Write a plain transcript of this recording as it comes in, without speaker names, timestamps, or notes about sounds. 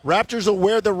Raptors will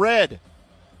wear the red.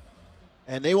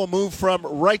 And they will move from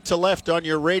right to left on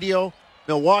your radio.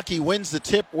 Milwaukee wins the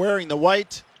tip wearing the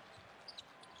white.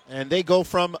 And they go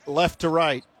from left to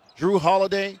right. Drew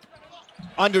Holiday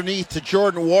underneath to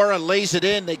Jordan Warren, lays it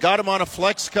in. They got him on a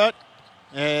flex cut.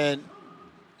 And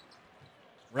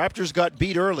Raptors got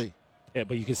beat early. Yeah,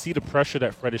 but you can see the pressure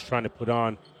that Fred is trying to put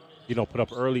on, put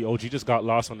up early. OG just got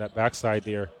lost on that backside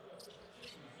there,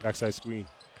 backside screen.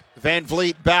 Van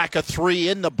Vliet back a three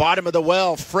in the bottom of the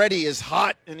well. Freddie is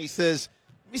hot, and he says,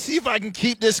 let me see if I can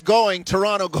keep this going.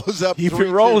 Toronto goes up 3-2. Keep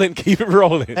it rolling, keep it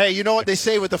rolling. Hey, you know what they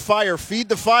say with the fire? Feed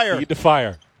the fire. Feed the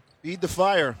fire. Feed the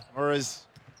fire. Or as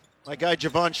my guy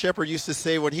Javon Shepard used to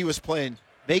say when he was playing,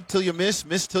 make till you miss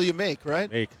till you make, right?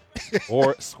 Make.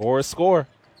 Score.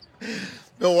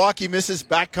 Milwaukee misses.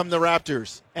 Back come the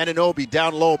Raptors. Anunoby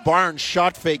down low. Barnes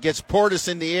shot fake. Gets Portis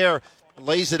in the air.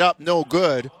 Lays it up. No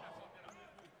good.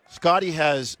 Scotty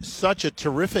has such a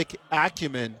terrific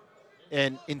acumen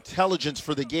and intelligence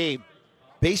for the game.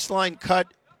 Baseline cut,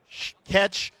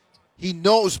 catch. He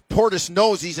knows, Portis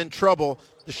knows he's in trouble.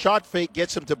 The shot fake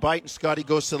gets him to bite, and Scotty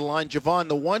goes to the line. Javon,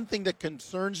 the one thing that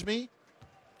concerns me,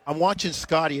 I'm watching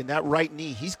Scotty and that right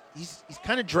knee. He's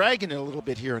kind of dragging it a little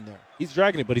bit here and there. He's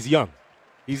dragging it, but he's young.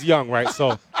 He's young, right?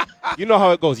 So you know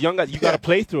how it goes. Young, you got to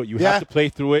play through it. You have to play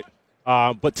through it.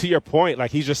 But to your point,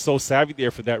 like he's just so savvy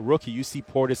there for that rookie. You see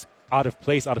Portis out of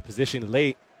place, out of position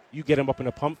late. You get him up in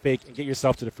a pump fake and get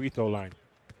yourself to the free throw line.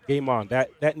 Game on.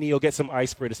 That knee will get some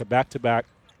ice for it. It's a back-to-back.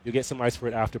 You'll get some ice for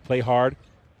it after. Play hard,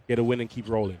 get a win, and keep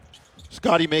rolling.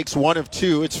 Scotty makes one of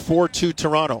two. It's 4-2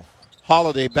 Toronto.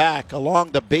 Holiday back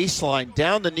along the baseline,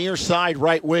 down the near side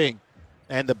right wing.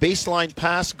 And the baseline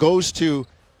pass goes to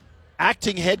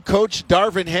acting head coach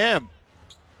Darvin Ham.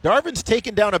 Darvin's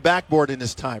taken down a backboard in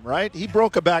his time, right? He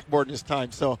broke a backboard in his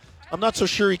time, so I'm not so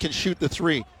sure he can shoot the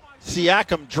three.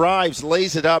 Siakam drives,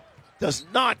 lays it up, does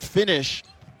not finish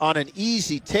on an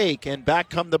easy take, and back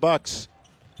come the Bucks.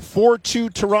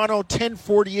 4-2 Toronto,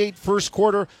 10:48 first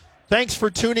quarter. Thanks for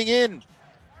tuning in.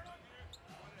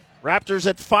 Raptors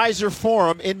at Pfizer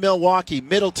Forum in Milwaukee.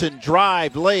 Middleton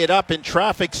drive, lay it up in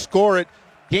traffic, score it.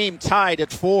 Game tied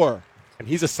at 4. And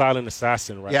he's a silent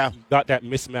assassin, right? Yeah. He got that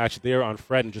mismatch there on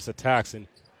Fred and just attacks. And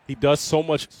he does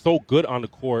so good on the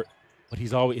court, but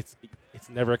he's always it's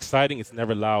never exciting. It's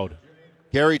never loud.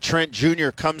 Gary Trent Jr.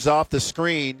 comes off the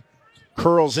screen,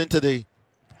 curls into the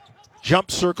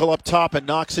jump circle up top and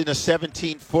knocks in a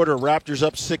 17-footer. Raptors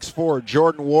up 6-4.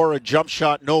 Jordan Wara, jump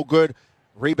shot, no good.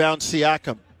 Rebound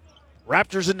Siakam.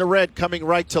 Raptors in the red coming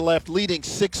right to left, leading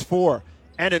 6-4.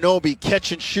 Anunoby,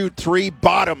 catch and shoot three,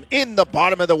 in the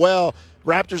bottom of the well.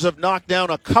 Raptors have knocked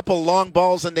down a couple long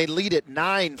balls, and they lead it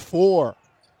 9-4.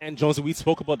 And, Jones, we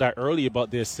spoke about that earlier about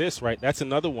the assist, right? That's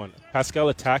another one. Pascal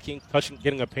attacking, touching,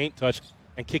 getting a paint touch,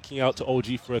 and kicking out to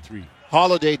OG for a three.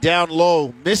 Holiday down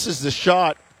low, misses the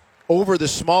shot over the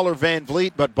smaller Van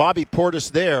Vliet, but Bobby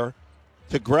Portis there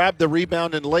to grab the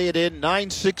rebound and lay it in.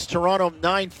 9-6 Toronto,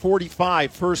 9:45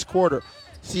 first quarter.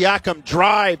 Siakam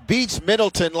drive, beats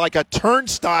Middleton like a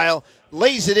turnstile,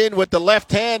 lays it in with the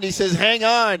left hand. He says, hang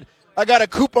on, I got a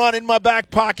coupon in my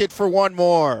back pocket for one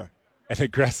more. And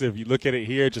aggressive. You look at it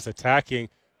here, just attacking,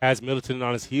 has Middleton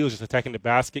on his heels, just attacking the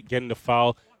basket, getting the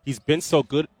foul. He's been so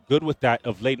good with that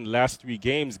of late in the last 3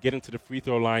 games, getting to the free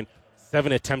throw line,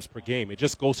 7 attempts per game. It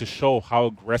just goes to show how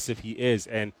aggressive he is.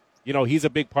 And, he's a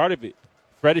big part of it.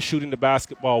 Fred is shooting the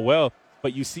basketball well,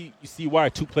 but you see why.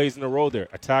 2 plays in a row there,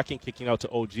 attacking, kicking out to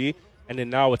OG, and then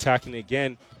now attacking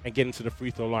again and getting to the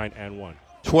free throw line and one.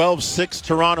 12-6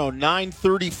 Toronto,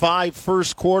 9:35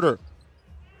 first quarter.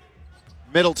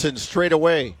 Middleton straight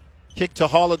away. Kick to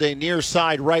Holiday, near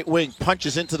side, right wing,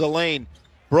 punches into the lane.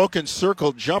 Broken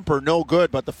circle jumper, no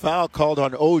good, but the foul called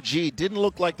on OG. Didn't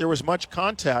look like there was much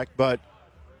contact, but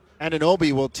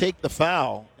Anunoby will take the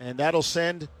foul, and that'll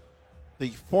send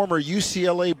the former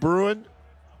UCLA Bruin,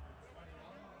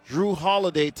 Drew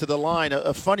Holiday, to the line.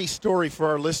 A funny story for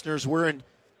our listeners. We're in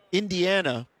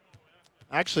Indiana.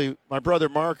 Actually, my brother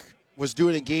Mark was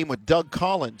doing a game with Doug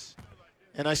Collins.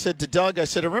 And I said to Doug, I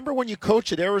remember when you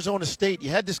coached at Arizona State, you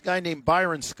had this guy named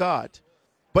Byron Scott.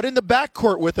 But in the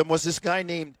backcourt with him was this guy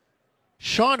named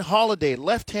Sean Holiday,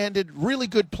 left-handed, really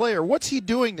good player. What's he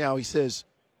doing now? He says,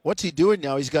 what's he doing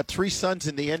now? He's got 3 sons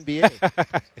in the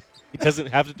NBA. He doesn't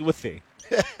have to do a thing.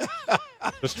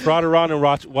 Just trot around and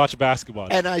watch basketball.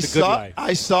 And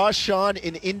I saw Sean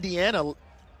in Indiana a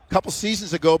couple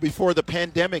seasons ago before the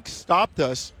pandemic stopped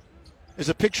us. There's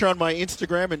a picture on my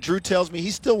Instagram, and Drew tells me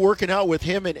he's still working out with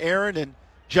him and Aaron and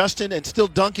Justin and still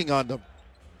dunking on them.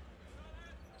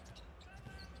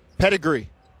 Pedigree.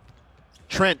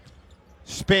 Trent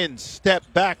spins, step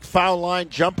back, foul line,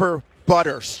 jumper,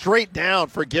 butter straight down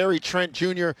for Gary Trent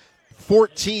Jr.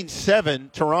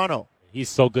 14-7 Toronto. He's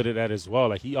so good at that as well.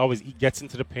 Like he gets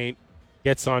into the paint,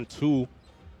 gets on two.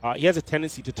 He has a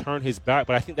tendency to turn his back,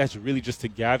 but I think that's really just to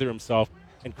gather himself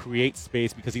and create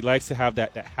space because he likes to have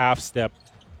that half step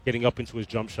getting up into his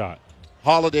jump shot.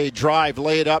 Holiday drive,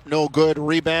 lay it up, no good.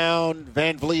 Rebound,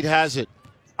 Van Vliet has it.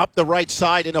 Up the right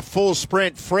side in a full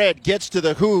sprint. Fred gets to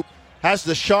the hoop, has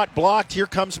the shot blocked. Here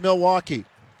comes Milwaukee.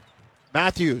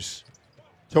 Matthews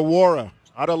to Wara.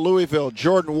 Out of Louisville,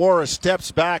 Jordan Wara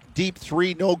steps back, deep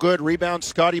three, no good. Rebound,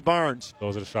 Scotty Barnes.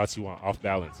 Those are the shots you want, off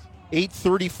balance.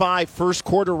 8:35 first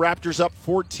quarter, Raptors up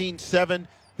 14-7.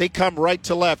 They come right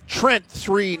to left. Trent,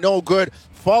 three, no good.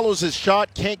 Follows his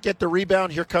shot, can't get the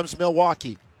rebound. Here comes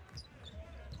Milwaukee.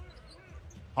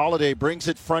 Holiday brings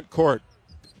it front court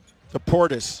to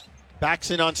Portis.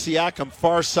 Backs in on Siakam,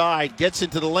 far side, gets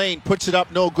into the lane, puts it up,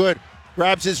 no good.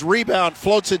 Grabs his rebound,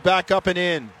 floats it back up and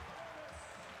in.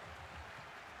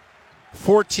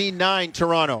 14-9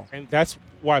 Toronto. And that's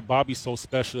why Bobby's so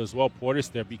special as well, Portis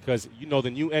there, because, you know,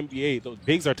 the new NBA, those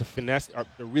bigs are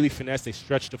they're really finesse, they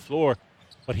stretch the floor,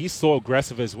 but he's so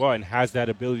aggressive as well and has that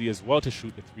ability as well to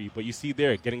shoot the three. But you see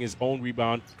there, getting his own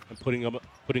rebound and putting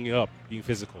it up, being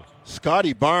physical.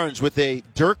 Scotty Barnes with a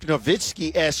Dirk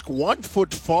Nowitzki-esque 1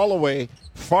 foot fall away,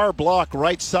 far block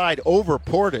right side over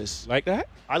Portis. Like that?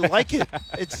 I like it.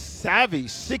 It's savvy.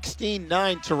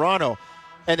 16-9 Toronto.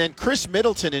 And then Chris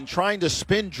Middleton in trying to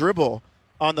spin dribble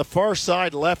on the far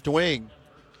side left wing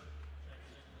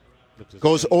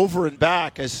goes over and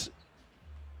back as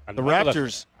the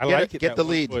Raptors get the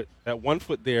lead. That 1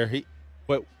 foot there.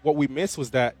 But what we missed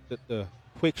was the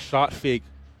quick shot fake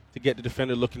to get the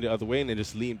defender looking the other way and then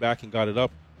just lean back and got it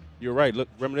up. You're right. Look,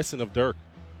 reminiscent of Dirk.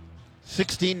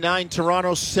 16-9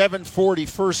 Toronto, 7:40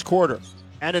 first quarter.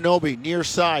 Anunoby near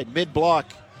side, mid-block,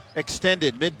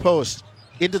 extended, mid-post.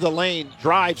 Into the lane,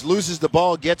 drives, loses the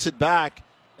ball, gets it back,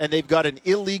 and they've got an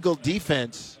illegal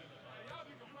defense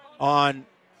on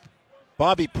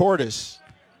Bobby Portis.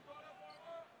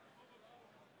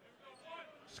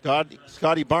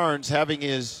 Scotty Barnes having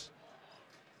his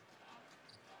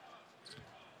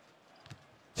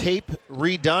tape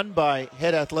redone by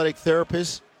head athletic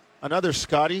therapist. Another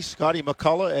Scotty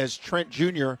McCullough, as Trent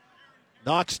Jr.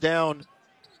 knocks down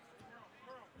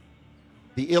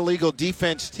the illegal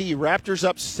defense tee. Raptors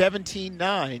up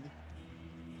 17-9.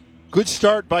 Good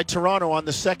start by Toronto on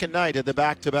the second night of the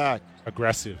back-to-back.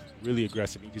 Aggressive, really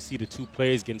aggressive. You can see the two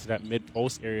players get into that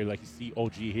mid-post area like you see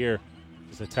OG here,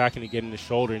 just attacking and getting the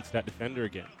shoulder into that defender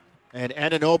again. And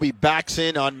Anunoby backs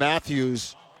in on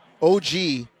Matthews.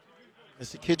 OG,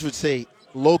 as the kids would say,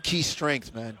 low-key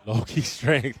strength, man. Low-key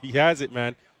strength. He has it,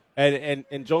 man. And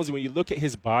Jonesy, when you look at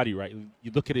his body, right,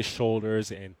 you look at his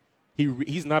shoulders, and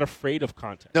he's not afraid of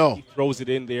contact. No. He throws it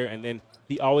in there, and then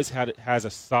he always has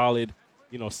a solid,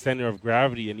 center of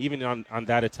gravity. And even on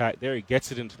that attack there, he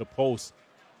gets it into the post,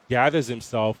 gathers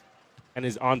himself, and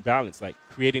is on balance, like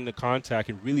creating the contact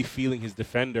and really feeling his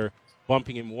defender,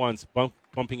 bumping him once,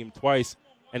 bumping him twice,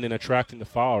 and then attracting the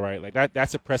foul, right? Like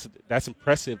that's impressive. That's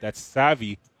impressive. That's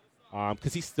savvy,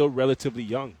 because he's still relatively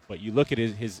young. But you look at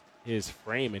his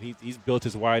frame, and he's built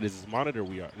as wide as his monitor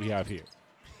we have here.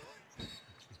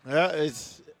 Yeah,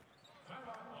 it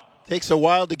takes a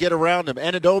while to get around him.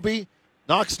 Anunoby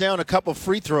knocks down a couple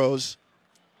free throws.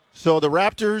 So the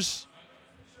Raptors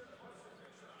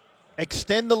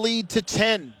extend the lead to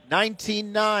 10,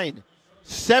 19-9.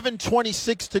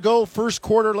 7:26 to go, first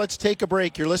quarter. Let's take a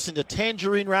break. You're listening to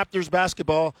Tangerine Raptors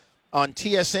basketball on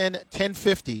TSN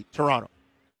 1050 Toronto.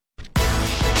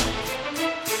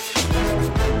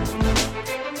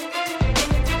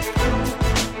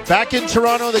 Back in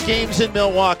Toronto, the game's in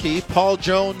Milwaukee. Paul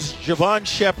Jones, Javon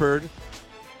Shepard,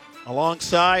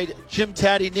 alongside Jim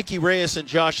Taddy, Nikki Reyes, and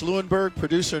Josh Lewenberg,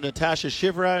 producer Natasha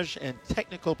Shivraj, and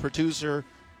technical producer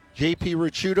JP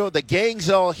Ricciuto. The gang's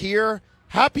all here.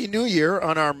 Happy New Year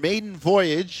on our maiden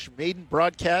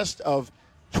broadcast of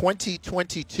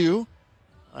 2022.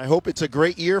 I hope it's a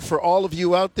great year for all of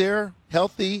you out there.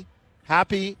 Healthy,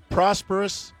 happy,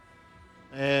 prosperous,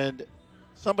 and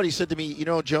somebody said to me,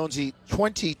 Jonesy,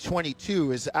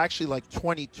 2022 is actually like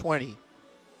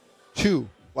 2022,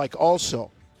 like also.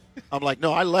 I'm like,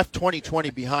 no, I left 2020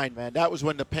 behind, man. That was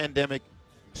when the pandemic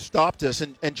stopped us.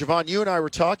 And Javon, you and I were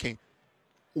talking.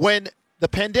 When the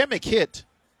pandemic hit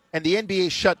and the NBA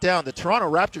shut down, the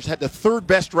Toronto Raptors had the third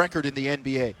best record in the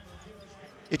NBA.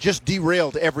 It just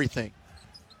derailed everything.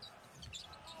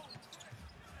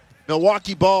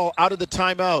 Milwaukee ball out of the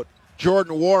timeout.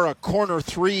 Jordan Wara, corner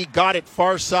three, got it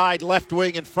far side, left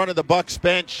wing in front of the Bucks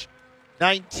bench.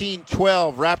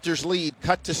 19-12, Raptors lead,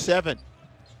 cut to 7.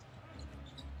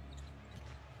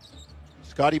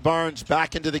 Scotty Barnes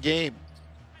back into the game.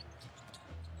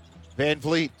 Van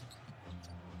Vliet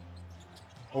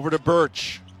over to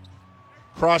Birch.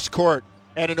 Cross court.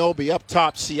 Anunoby up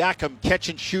top. Siakam catch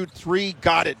and shoot three.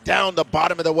 Got it down the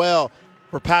bottom of the well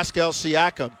for Pascal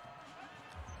Siakam.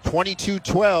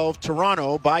 22-12,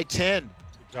 Toronto by 10.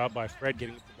 Good job by Fred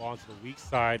getting the ball into the weak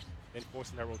side, then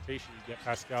forcing that rotation. You get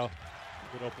Pascal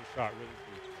a good open shot. Really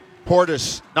good.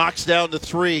 Portis knocks down the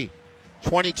three.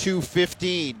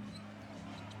 22-15.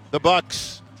 The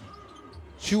Bucks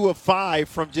 2 of 5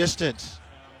 from distance.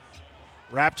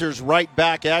 Raptors right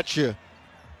back at you.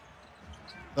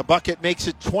 The bucket makes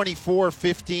it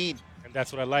 24-15. And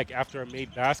that's what I like. After a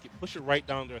made basket, push it right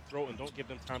down their throat and don't give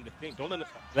them time to think. Don't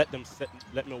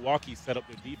let Milwaukee set up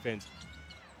their defense.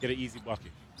 Get an easy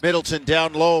bucket. Middleton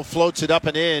down low, floats it up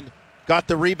and in. Got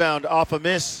the rebound off a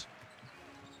miss.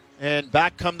 And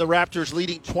back come the Raptors,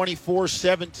 leading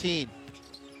 24-17.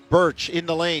 Birch in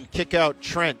the lane, kick out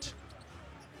Trent.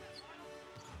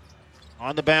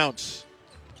 On the bounce.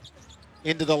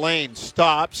 Into the lane,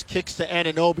 stops, kicks to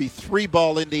Anunoby.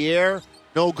 3-ball in the air,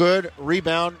 no good.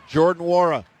 Rebound, Jordan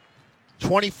Nwora.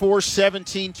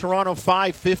 24-17, Toronto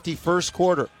 5:50 first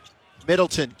quarter.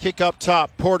 Middleton, kick up top,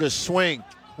 Portis swing.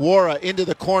 Nwora into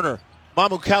the corner.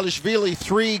 Mamukelashvili,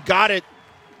 3, got it.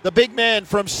 The big man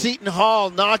from Seton Hall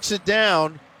knocks it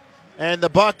down, and the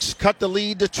Bucks cut the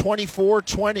lead to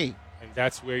 24-20. And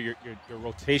that's where your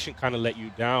rotation kind of let you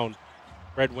down.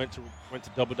 Fred went to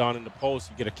double down in the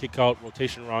post. You get a kick out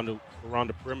rotation around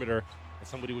the perimeter, and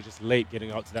somebody was just late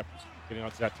getting out to that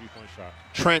 3-point shot.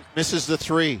 Trent misses the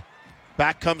 3.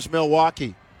 Back comes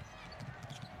Milwaukee.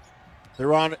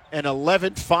 They're on an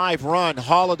 11-5 run.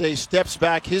 Holiday steps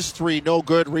back, his 3, no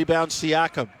good. Rebound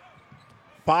Siakam.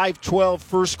 5-12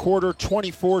 first quarter,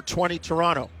 24-20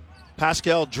 Toronto.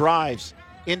 Pascal drives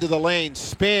into the lane,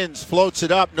 spins, floats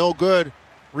it up, no good.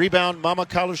 Rebound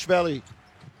Mamukelashvili.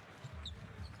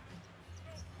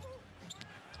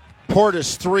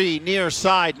 Portis 3, near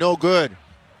side, no good.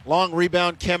 Long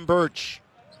rebound, Khem Birch.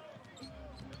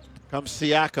 Comes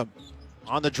Siakam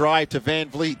on the drive to Van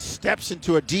Vliet. Steps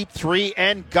into a deep 3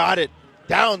 and got it.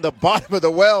 Down the bottom of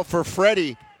the well for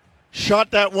Freddie.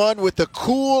 Shot that one with the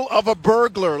cool of a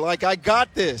burglar. Like, I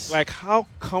got this. Like, how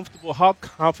comfortable, how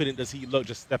confident does he look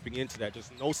just stepping into that?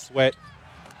 Just no sweat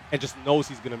and just knows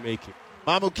he's going to make it.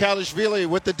 Mamukelashvili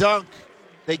with the dunk.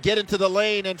 They get into the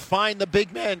lane and find the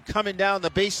big man coming down the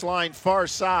baseline far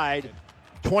side.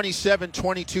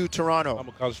 27-22 Toronto.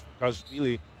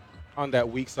 Mamukelashvili on that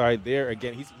weak side there.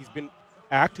 Again, he's been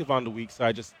active on the weak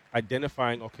side, just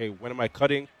identifying, okay, when am I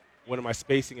cutting, when am I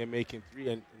spacing and making 3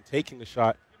 and taking the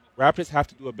shot. Raptors have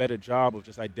to do a better job of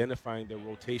just identifying their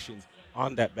rotations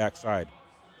on that backside.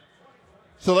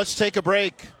 So let's take a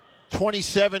break.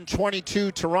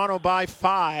 27-22, Toronto by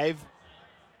 5.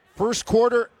 First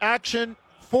quarter action,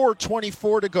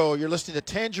 4:24 to go. You're listening to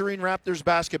Tangerine Raptors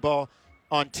basketball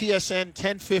on TSN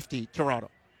 1050 Toronto.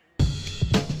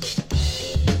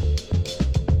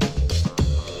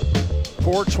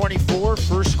 4:24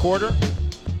 first quarter.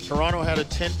 Toronto had a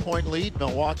 10-point lead.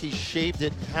 Milwaukee shaved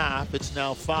it in half. It's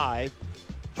now 5,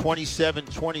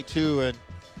 27-22. And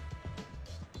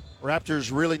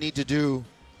Raptors really need to do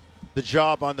the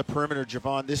job on the perimeter,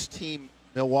 Javon. This team,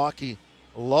 Milwaukee,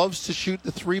 loves to shoot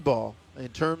the 3-ball. In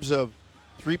terms of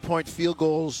 3-point field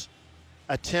goals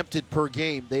attempted per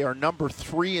game, they are number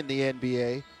 3 in the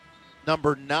NBA,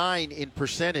 number 9 in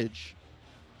percentage,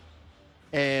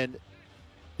 and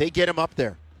they get them up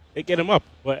there. They get them up.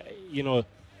 But,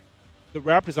 the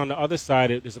Raptors on the other side,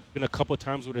 there's been a couple of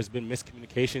times where there's been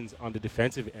miscommunications on the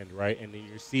defensive end, right? And then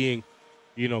you're seeing,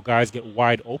 guys get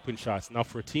wide open shots. Now,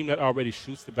 for a team that already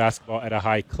shoots the basketball at a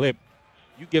high clip,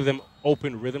 you give them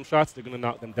open rhythm shots, they're going to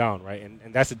knock them down, right?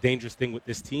 And that's a dangerous thing with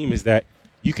this team is that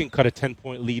you can cut a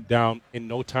 10-point lead down in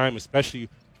no time, especially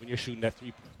when you're shooting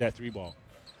that three ball.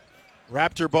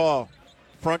 Raptor ball,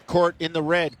 front court in the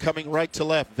red, coming right to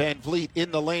left. Van Vliet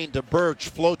in the lane to Birch,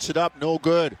 floats it up, no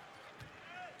good.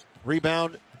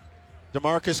 Rebound,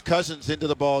 DeMarcus Cousins into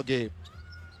the ball game.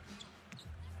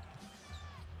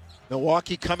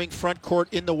 Milwaukee coming front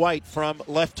court in the white from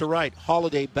left to right.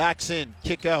 Holiday backs in,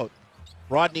 kick out.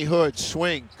 Rodney Hood,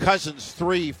 swing. Cousins,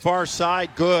 3, far side,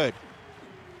 good.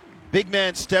 Big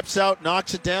man steps out,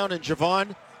 knocks it down, and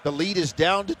Javon, the lead is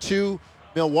down to 2.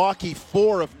 Milwaukee,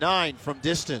 4 of 9 from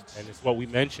distance. And it's what we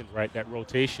mentioned, right, that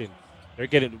rotation.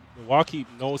 Milwaukee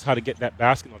knows how to get that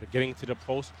basket. They're getting to the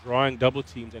post, drawing double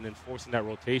teams, and then forcing that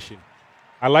rotation.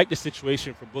 I like the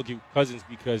situation for Boogie Cousins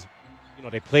because,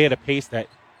 they play at a pace that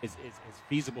is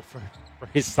feasible for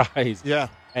his size. Yeah.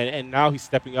 And now he's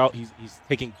stepping out. He's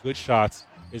taking good shots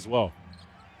as well.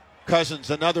 Cousins,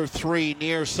 another three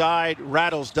near side.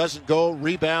 Rattles, doesn't go.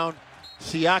 Rebound.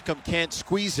 Siakam can't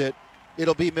squeeze it.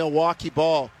 It'll be Milwaukee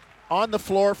ball. On the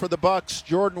floor for the Bucks,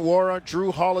 Jordan Nwora,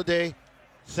 Drew Holiday,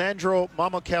 Sandro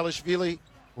Mamukelashvili,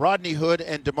 Rodney Hood,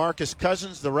 and DeMarcus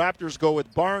Cousins. The Raptors go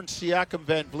with Barnes, Siakam,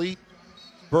 Van Vliet,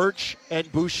 Birch, and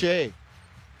Boucher.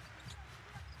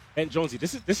 And Jonesy,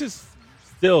 this is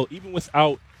still, even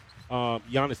without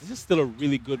Giannis, this is still a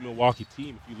really good Milwaukee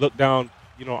team. If you look down,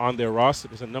 on their roster,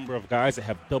 there's a number of guys that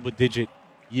have double-digit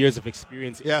years of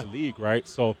experience in the league, right?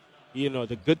 So,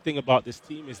 the good thing about this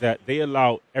team is that they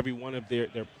allow every one of their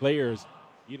players,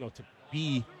 to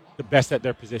be the best at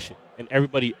their position. And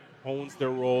everybody owns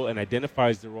their role and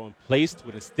identifies their role and plays to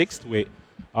it and sticks to it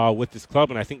with this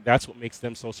club. And I think that's what makes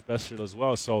them so special as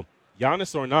well. So,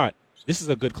 Giannis or not, this is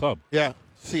a good club. Yeah.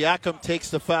 Siakam takes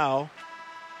the foul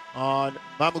on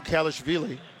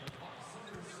Mamukelashvili.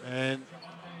 And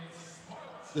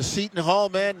the Seton Hall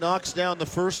man knocks down the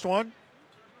first one.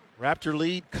 Raptor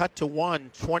lead cut to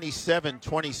 1,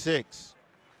 27-26.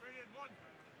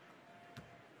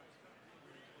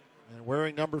 And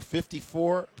wearing number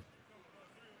 54,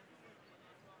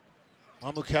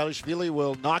 Mamukelashvili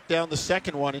will knock down the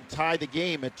second one and tie the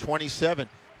game at 27.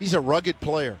 He's a rugged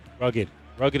player.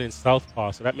 Rugged in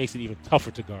southpaw, so that makes it even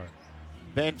tougher to guard.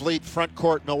 Van Vliet front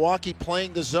court. Milwaukee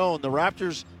playing the zone. The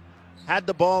Raptors had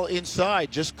the ball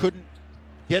inside, just couldn't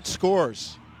get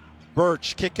scores.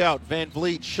 Birch, kick out. Van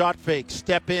Vliet, shot fake,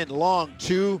 step in, long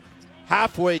two,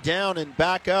 halfway down and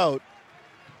back out.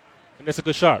 And that's a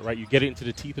good shot, right? You get it into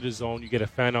the teeth of the zone. You get a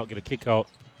fan out, get a kick out.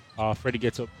 Freddie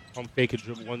gets a pump fake and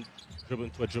dribble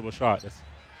into a dribble shot. That's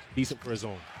decent for a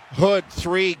zone. Hood,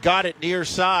 three, got it near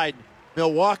side.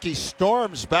 Milwaukee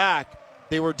storms back.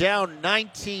 They were down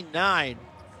 19-9.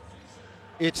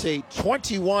 It's a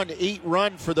 21-8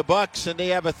 run for the Bucks, and they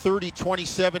have a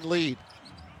 30-27 lead.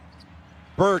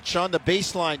 Birch on the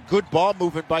baseline. Good ball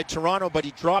movement by Toronto, but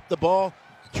he dropped the ball,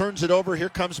 turns it over. Here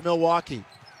comes Milwaukee.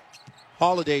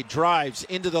 Holiday drives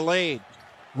into the lane.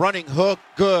 Running hook,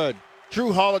 good.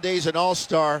 Drew Holiday's an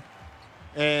all-star,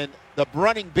 and the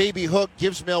running baby hook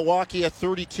gives Milwaukee a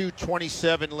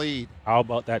 32-27 lead. How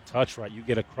about that touch, right? You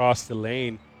get across the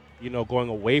lane, going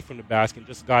away from the basket, and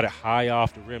just got it high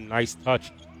off the rim. Nice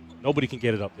touch. Nobody can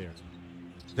get it up there.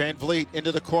 Van Vliet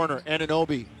into the corner.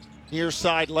 Anunoby, near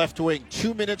side left wing.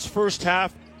 2 minutes first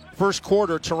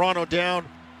quarter. Toronto down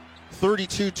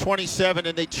 32-27,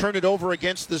 and they turn it over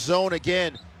against the zone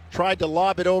again. Tried to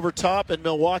lob it over top, and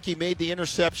Milwaukee made the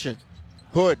interception.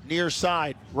 Hood, near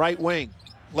side, right wing.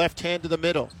 Left hand to the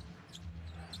middle.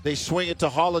 They swing it to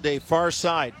Holiday, far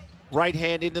side. Right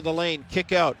hand into the lane,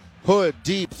 kick out. Hood,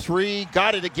 deep three,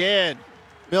 got it again.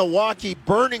 Milwaukee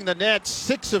burning the net,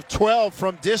 6 of 12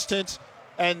 from distance,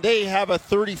 and they have a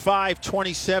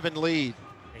 35-27 lead.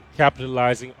 And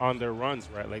capitalizing on their runs,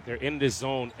 right? Like they're in this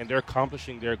zone and they're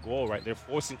accomplishing their goal, right? They're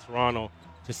forcing Toronto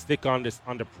to stick on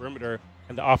the perimeter,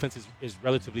 and the offense is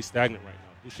relatively stagnant right now.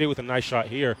 Boucher with a nice shot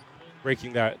here,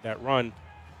 breaking that run.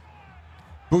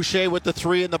 Boucher with the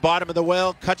three in the bottom of the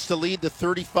well, cuts the lead to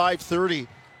 35-30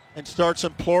 and starts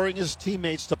imploring his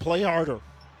teammates to play harder.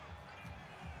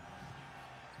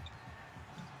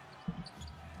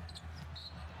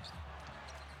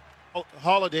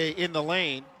 Holiday in the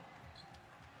lane.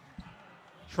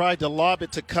 Tried to lob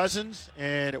it to Cousins,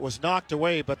 and it was knocked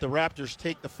away, but the Raptors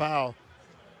take the foul.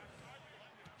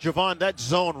 Javon, that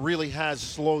zone really has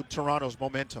slowed Toronto's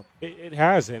momentum. It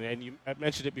has, and I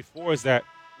mentioned it before, is that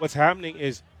what's happening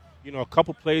is, a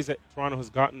couple plays that Toronto has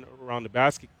gotten around the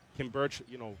basket. Kim Birch,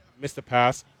 missed a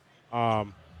pass. A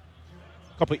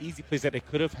couple of easy plays that they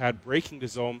could have had breaking the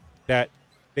zone that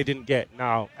they didn't get.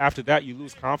 Now, after that, you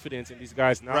lose confidence, and these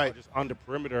guys now are just on the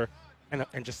perimeter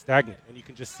and just stagnant. And you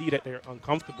can just see that they're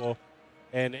uncomfortable.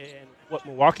 And what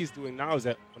Milwaukee's doing now is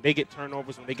that when they get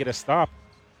turnovers, when they get a stop,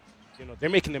 they're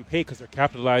making them pay because they're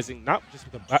capitalizing not just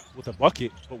with a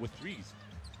bucket, but with threes.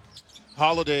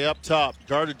 Holiday up top,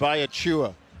 guarded by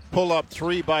Achua. Pull-up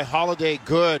three by Holiday,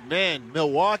 good. Man,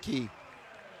 Milwaukee,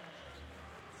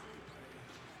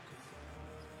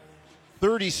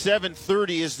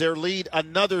 37-30 is their lead.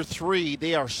 Another three.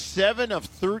 They are 7 of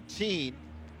 13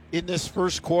 in this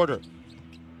first quarter.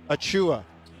 Achua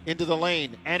into the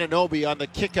lane. Anunoby on the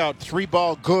kick-out.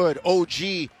 Three-ball, good.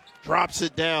 OG drops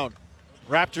it down.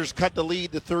 Raptors cut the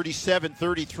lead to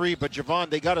 37-33, but Javon,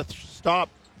 they got to stop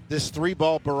this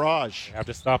three-ball barrage. You have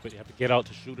to stop it. You have to get out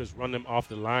to shooters, run them off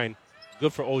the line.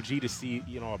 Good for OG to see,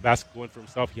 a basket going for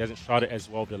himself. He hasn't shot it as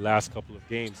well the last couple of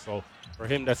games, so for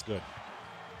him, that's good.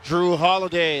 Drew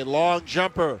Holiday, long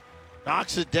jumper,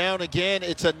 knocks it down again.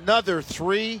 It's another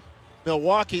three.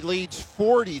 Milwaukee leads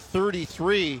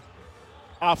 40-33.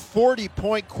 a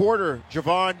 40-point quarter,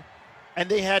 Javon, and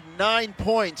they had 9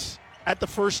 points at the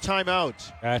first time out.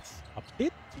 That's a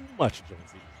bit too much,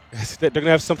 Jonesy. They're going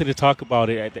to have something to talk about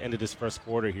it at the end of this first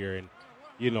quarter here. And,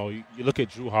 you look at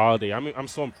Drew Holiday. I'm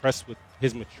so impressed with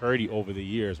his maturity over the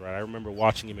years, right? I remember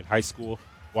watching him in high school,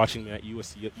 watching him at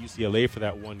UCLA for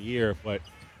that 1 year. But,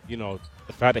 the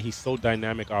fact that he's so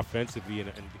dynamic offensively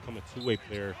and become a two-way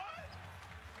player.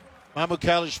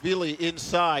 Mamukelashvili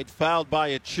inside, fouled by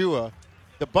Achua.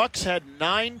 The Bucks had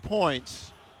 9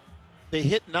 points. They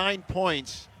hit 9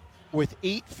 points with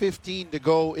 8:15 to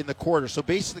go in the quarter. So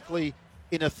basically,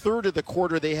 in a third of the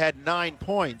quarter, they had 9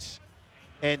 points.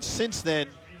 And since then,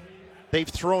 they've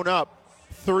thrown up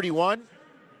 31.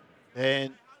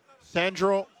 And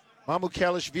Sandro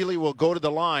Mamukelashvili will go to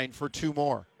the line for 2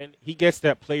 more. And he gets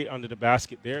that play under the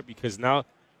basket there because now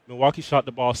Milwaukee shot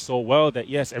the ball so well that,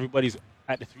 yes, everybody's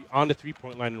on the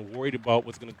three-point line and worried about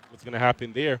what's gonna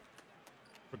happen there.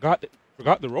 Forgot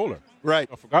the roller. Right.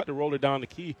 Forgot the roller down the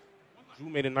key. Drew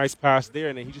made a nice pass there,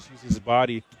 and then he just uses his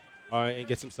body and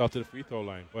gets himself to the free throw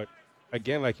line. But,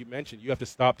 again, like you mentioned, you have to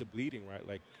stop the bleeding, right?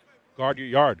 Like, guard your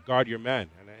yard, guard your man.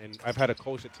 And I've had a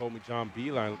coach that told me, John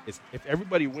Beilein, if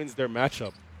everybody wins their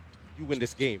matchup, you win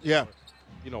this game. Yeah.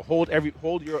 Hold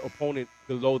your opponent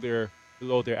below their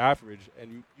average,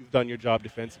 and you've done your job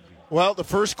defensively. Well, the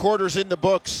first quarter's in the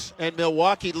books, and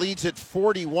Milwaukee leads at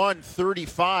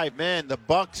 41-35. Man, the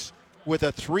Bucks with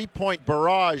a 3-point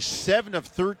barrage, 7 of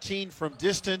 13 from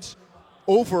distance.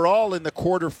 Overall in the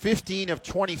quarter, 15 of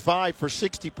 25 for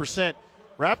 60%.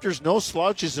 Raptors no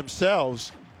slouches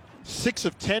themselves. 6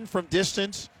 of 10 from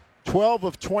distance, 12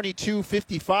 of 22,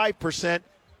 55%.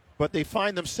 But they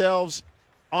find themselves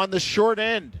on the short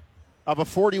end of a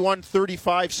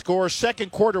 41-35 score.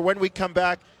 Second quarter, when we come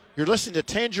back, you're listening to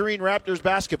Tangerine Raptors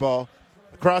basketball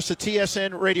across the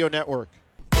TSN radio network.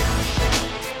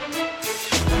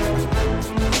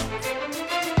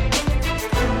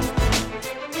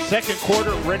 Second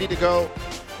quarter, ready to go.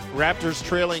 Raptors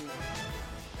trailing.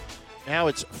 Now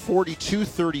it's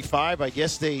 42-35. I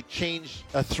guess they changed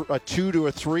a 2 to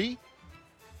a 3.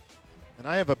 And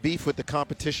I have a beef with the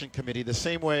competition committee. The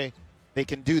same way they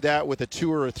can do that with a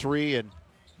 2 or a 3 and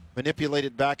manipulate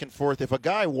it back and forth. If a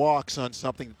guy walks on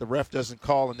something that the ref doesn't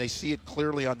call and they see it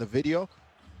clearly on the video,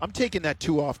 I'm taking that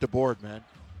 2 off the board, man.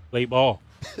 Play ball.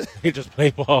 They just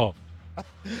play ball.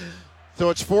 So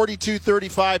it's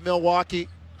 42-35 Milwaukee.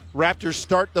 Raptors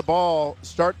start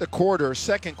the quarter,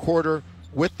 second quarter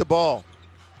with the ball.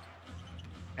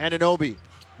 Anunoby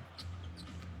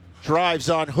drives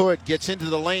on Hood, gets into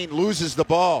the lane, loses the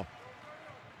ball.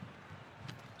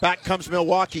 Back comes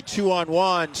Milwaukee,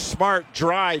 2-on-1. Smart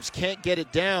drives, can't get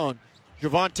it down.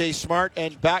 Javonte Smart,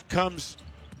 and back comes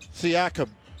Siakam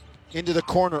into the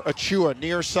corner. Achua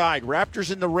near side.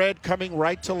 Raptors in the red, coming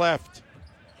right to left.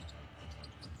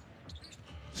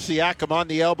 Siakam on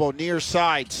the elbow, near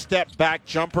side. Step back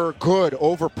jumper, good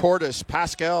over Portis.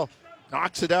 Pascal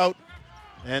knocks it out,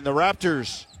 and the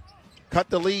Raptors cut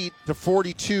the lead to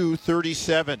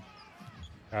 42-37.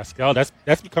 Pascal,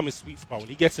 that's become his sweet spot. When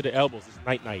he gets to the elbows, it's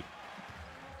night-night.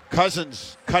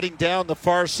 Cousins cutting down the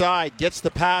far side, gets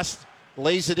the pass,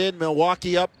 lays it in.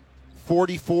 Milwaukee up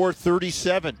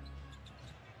 44-37.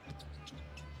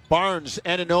 Barnes,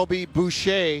 Anunoby,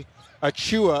 Boucher,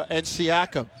 Achua, and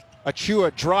Siakam.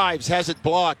 Achua drives, has it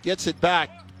blocked, gets it back,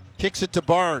 kicks it to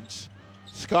Barnes.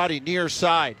 Scotty near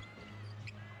side.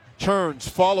 Turns,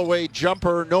 fall away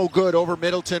jumper, no good over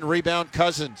Middleton. Rebound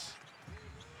Cousins.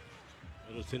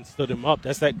 Middleton stood him up.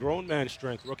 That's that grown man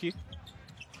strength, rookie.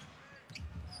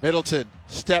 Middleton,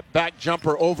 step back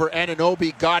jumper over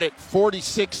Anunoby, got it,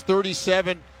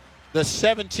 46-37. The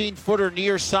 17-footer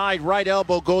near side, right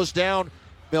elbow goes down.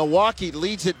 Milwaukee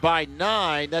leads it by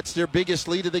 9. That's their biggest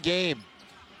lead of the game.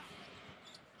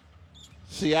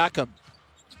 Siakam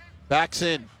backs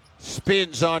in,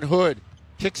 spins on Hood,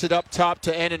 kicks it up top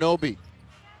to Anunoby.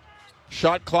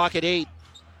 Shot clock at 8.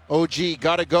 OG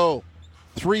got to go.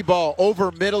 3 ball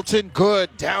over Middleton,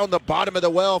 good. Down the bottom of the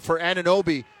well for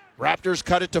Anunoby. Raptors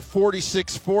cut it to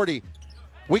 46-40.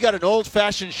 We got an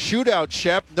old-fashioned shootout,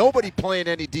 Shep. Nobody playing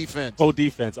any defense. Oh,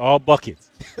 defense, all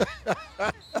buckets.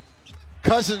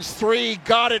 Cousins 3,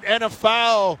 got it, and a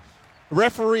foul.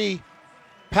 Referee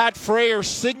Pat Frayer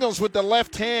signals with the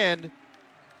left hand,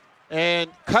 and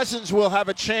Cousins will have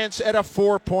a chance at a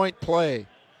 4-point play.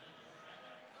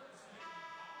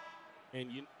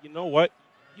 And you know what?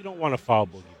 You don't want to foul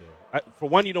Boogie there. For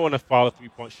one, you don't want to foul a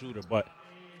three-point shooter, but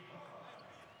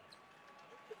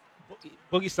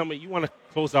Boogie's somebody you want to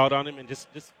close out on him and just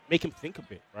make him think a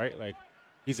bit, right? Like,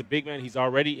 he's a big man. He's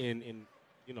already in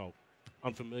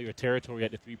unfamiliar territory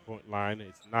at the three-point line.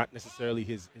 It's not necessarily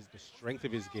the strength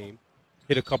of his game.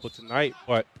 Hit a couple tonight,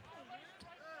 but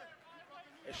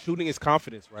shooting is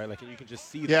confidence, right? Like, you can just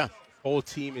see Yeah. the whole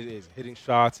team is hitting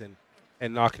shots and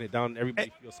knocking it down.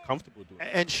 Everybody feels comfortable doing it.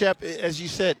 And Shep, as you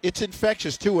said, it's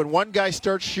infectious too. When one guy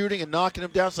starts shooting and knocking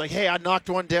him down, it's like, hey, I knocked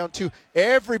one down too.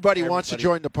 Everybody wants to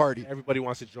join the party. Everybody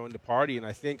wants to join the party, and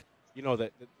I think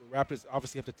that the Raptors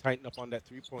obviously have to tighten up on that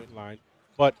three-point line.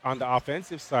 But on the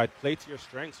offensive side, play to your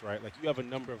strengths, right? Like, you have a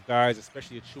number of guys,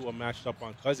 especially Achua matched up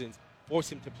on Cousins, force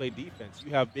him to play defense.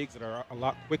 You have bigs that are a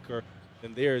lot quicker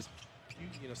than theirs.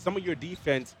 Some of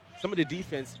the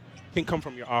defense can come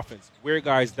from your offense. Wear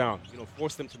guys down,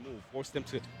 force them to move, force them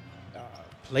to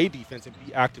play defense and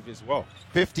be active as well.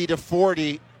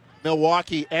 50-40,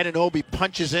 Milwaukee. Anunoby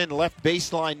punches in left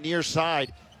baseline near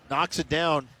side, knocks it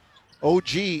down.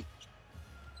 OG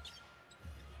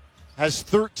has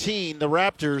 13. The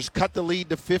Raptors cut the lead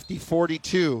to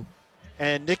 50-42.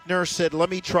 And Nick Nurse said, let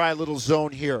me try a little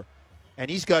zone here. And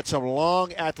he's got some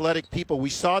long, athletic people. We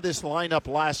saw this lineup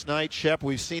last night, Shep.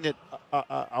 We've seen it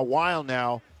a while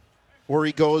now, where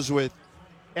he goes with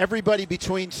everybody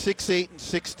between 6'8 and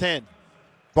 6'10.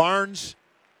 Barnes,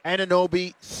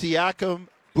 Anunoby, Siakam,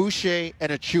 Boucher,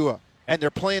 and Achua. And they're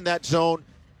playing that zone,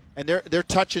 and they're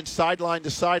touching sideline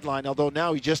to sideline, although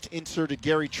now he just inserted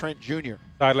Gary Trent Jr.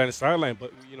 Sideline to sideline,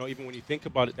 but, even when you think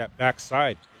about it, that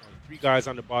backside, 3 guys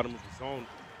on the bottom of the zone,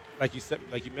 like you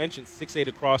mentioned, 6'8"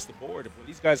 across the board. When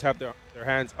these guys have their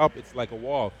hands up, it's like a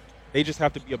wall. They just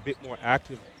have to be a bit more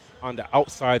active on the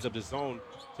outsides of the zone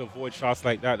to avoid shots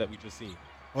like that we just seen.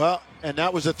 Well, and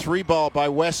that was a 3-ball by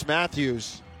Wes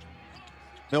Matthews.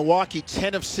 Milwaukee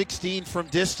 10 of 16 from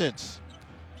distance.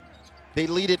 They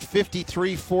lead it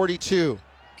 53-42.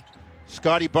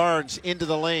 Scotty Barnes into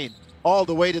the lane, all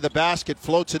the way to the basket,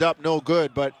 floats it up, no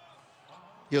good, but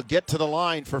he'll get to the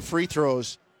line for free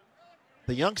throws.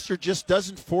 The youngster just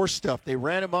doesn't force stuff. They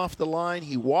ran him off the line.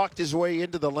 He walked his way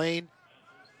into the lane,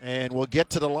 and will get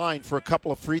to the line for a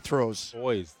couple of free throws.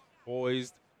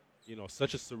 Poised,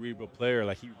 such a cerebral player.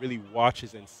 Like, he really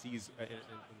watches and sees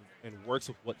and works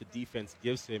with what the defense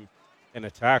gives him and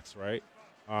attacks, right?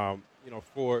 I'm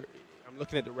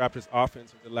looking at the Raptors'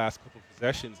 offense over the last couple of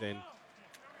possessions, and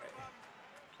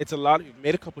it's a lot. You've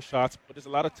made a couple shots, but there's a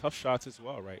lot of tough shots as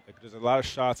well, right? Like, there's a lot of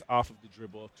shots off of the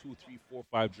dribble, 2, 3, 4,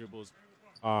 5 dribbles,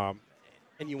 and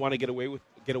you want to get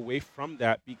away from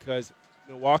that, because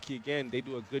Milwaukee, again, they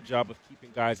do a good job of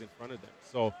keeping guys in front of them.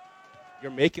 So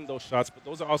you're making those shots, but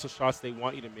those are also shots they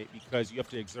want you to make, because you have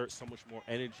to exert so much more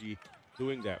energy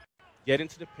doing that. Get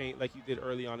into the paint like you did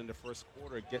early on in the first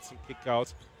quarter, get some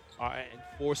kickouts, and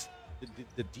force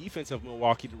the defense of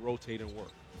Milwaukee to rotate and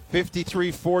work.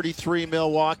 53-43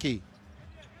 Milwaukee.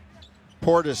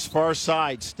 Portis, far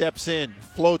side, steps in,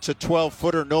 floats a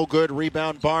 12-footer, no good,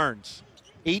 rebound Barnes.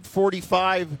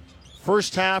 8:45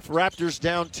 first half, Raptors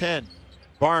down 10.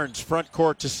 Barnes, front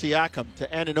court to Siakam, to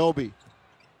Anunoby.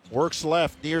 Works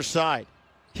left, near side.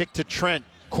 Kick to Trent,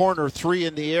 corner, 3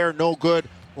 in the air, no good.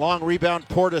 Long rebound,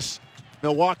 Portis.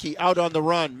 Milwaukee out on the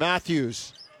run.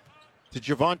 Matthews to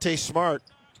Javonte Smart.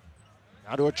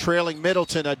 Now to a trailing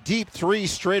Middleton. A deep 3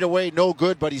 straight away, no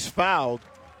good, but he's fouled.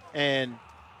 And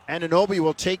Anunoby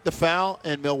will take the foul,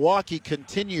 and Milwaukee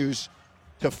continues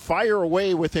to fire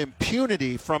away with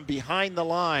impunity from behind the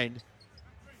line.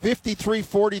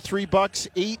 53-43 Bucks,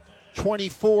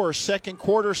 8:24 second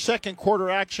quarter. Second quarter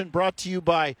action brought to you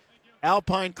by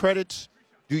Alpine Credits.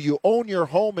 Do you own your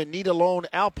home and need a loan?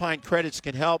 Alpine Credits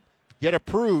can help. Get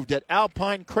approved at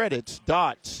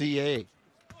alpinecredits.ca.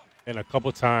 And a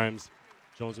couple times,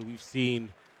 Jones, we've seen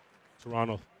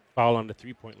Toronto foul on the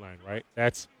three-point line, right?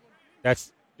 There's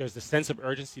the sense of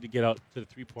urgency to get out to the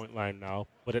three-point line now,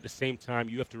 but at the same time,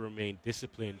 you have to remain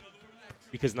disciplined,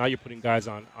 because now you're putting guys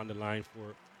on the line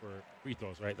for free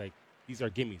throws, right? Like, these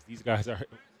are gimmies. These guys are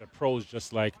they're pros,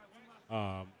 just like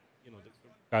the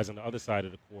guys on the other side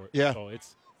of the court. Yeah. So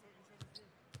it's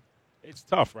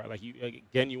tough, right? Like,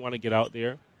 you want to get out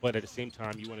there, but at the same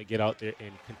time, you want to get out there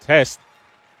and contest,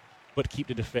 but keep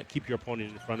your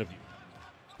opponent in front of you.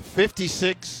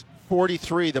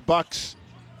 56-43, the Bucks,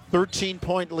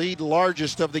 13-point lead,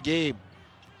 largest of the game.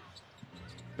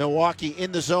 Milwaukee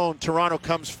in the zone. Toronto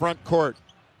comes front court.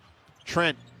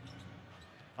 Trent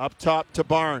up top to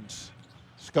Barnes.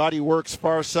 Scotty works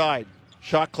far side.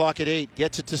 Shot clock at 8.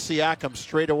 Gets it to Siakam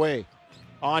straight away.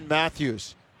 On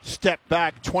Matthews. Step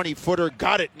back, 20-footer.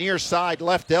 Got it near side,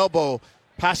 left elbow.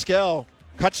 Pascal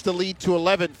cuts the lead to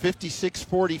 11,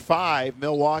 56-45,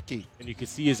 Milwaukee. And you can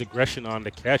see his aggression on the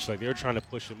catch. Like, they were trying to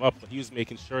push him up, but he was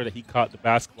making sure that he caught the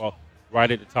basketball right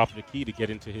at the top of the key to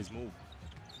get into his move.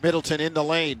 Middleton in the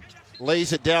lane.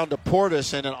 lays it down to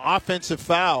Portis, and an offensive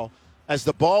foul. As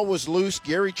the ball was loose,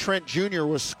 Gary Trent Jr.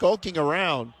 was skulking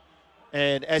around,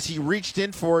 and as he reached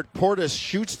in for it, Portis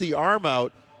shoots the arm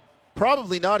out.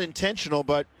 Probably not intentional,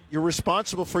 but you're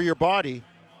responsible for your body,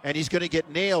 and he's going to get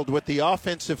nailed with the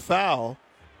offensive foul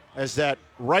as that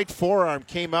right forearm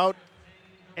came out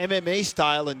MMA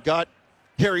style and got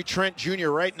Gary Trent Jr.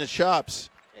 right in the chops.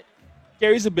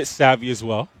 Gary's a bit savvy as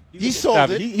well. He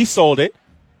sold it. He sold it.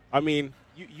 I mean,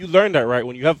 you learn that, right?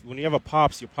 When you have your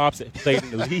pops that played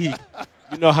in the league,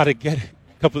 you know how to get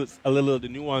a little of the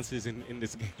nuances in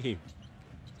this game.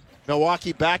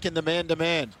 Milwaukee back in the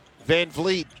man-to-man. Van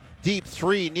Vliet, deep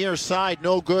three, near side,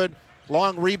 no good.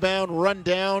 Long rebound, run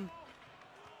down.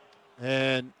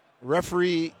 And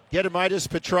referee Gedimidas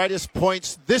Petritis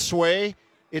points this way.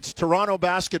 It's Toronto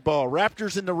basketball.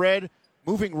 Raptors in the red,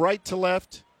 moving right to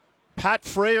left. Pat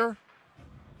Frayer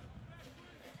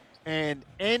and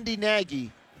Andy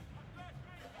Nagy,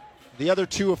 the other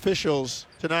two officials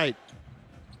tonight.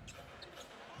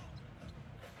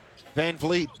 Van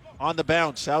Vliet on the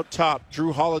bounce, out top.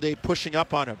 Drew Holiday pushing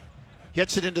up on him.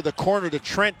 Gets it into the corner to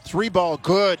Trent. Three ball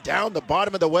good, down the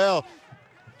bottom of the well.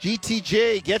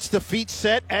 GTJ gets the feet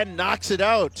set and knocks it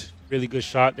out. Really good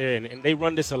shot there, and they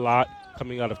run this a lot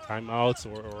coming out of timeouts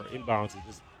or inbounds. And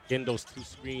just getting those two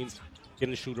screens,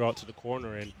 getting the shooter out to the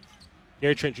corner. And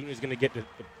Gary Trent Jr. is going to get the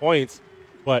points,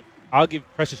 but I'll give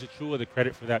Precious Achiuwa the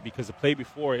credit for that because the play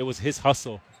before, it was his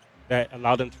hustle that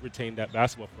allowed them to retain that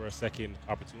basketball for a second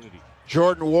opportunity.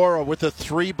 Jordan Nwora with a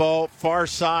three ball, far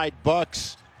side,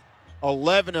 Bucks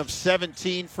 11 of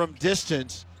 17 from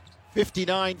distance.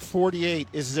 59-48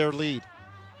 is their lead.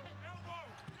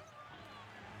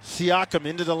 Siakam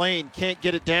into the lane, can't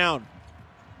get it down.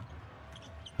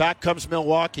 Back comes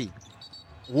Milwaukee.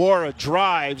 Nwora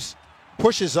drives,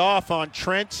 pushes off on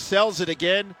Trent, sells it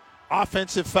again.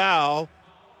 Offensive foul.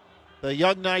 The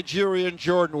young Nigerian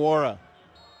Jordan Nwora.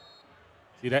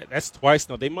 See, that's twice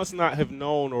now. They must not have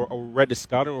known or read the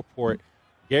scouting report.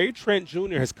 Gary Trent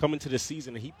Jr. has come into the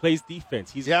season and he plays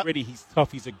defense. He's gritty, he's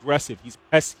tough, he's aggressive, he's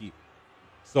pesky.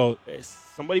 So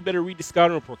somebody better read the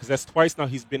scouting report because that's twice now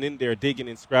he's been in there digging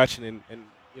and scratching and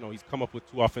he's come up with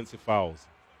two offensive fouls.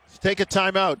 Let's take a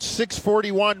timeout.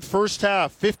 6:41 first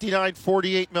half,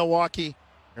 59-48 Milwaukee.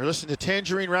 You're listening to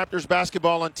Tangerine Raptors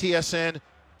basketball on TSN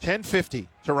 1050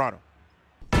 Toronto.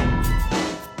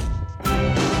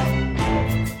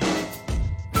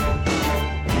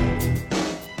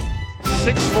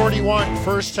 6:41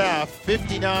 first half,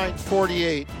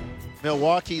 59-48.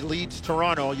 Milwaukee leads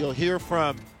Toronto. You'll hear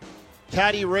from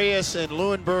Caddy Reyes and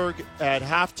Leuenberg at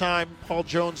halftime. Paul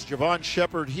Jones, Javon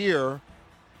Shepard here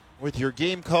with your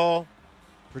game call.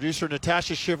 Producer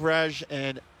Natasha Shivraj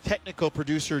and technical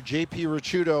producer JP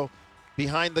Ricciuto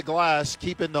behind the glass,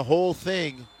 keeping the whole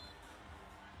thing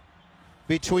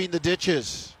between the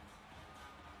ditches.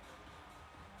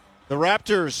 The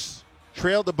Raptors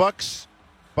trailed the Bucks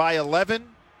by 11,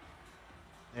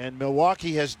 and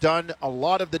Milwaukee has done a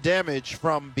lot of the damage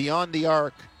from beyond the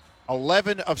arc.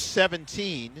 11 of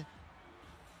 17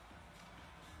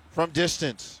 from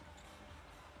distance.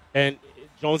 And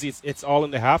Jonesy, it's all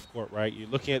in the half court, right? You're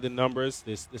looking at the numbers.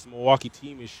 This Milwaukee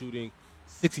team is shooting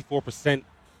 64%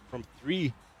 from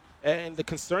three, and the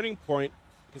concerning part,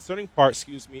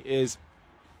 is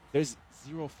there's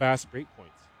zero fast break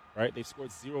points, right? They've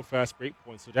scored zero fast break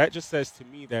points, so that just says to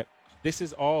me that this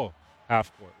is all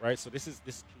half court, right? So this is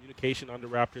communication on the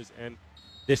Raptors, and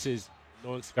this is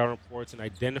knowing scouting reports and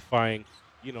identifying,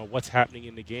 what's happening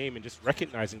in the game and just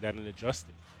recognizing that and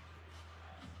adjusting.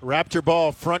 Raptor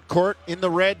ball front court in the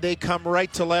red. They come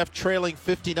right to left, trailing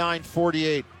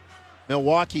 59-48.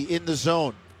 Milwaukee in the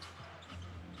zone.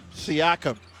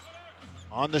 Siakam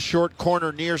on the short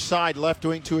corner near side, left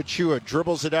wing to Achiuwa.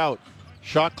 Dribbles it out.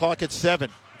 Shot clock at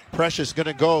 7. Precious going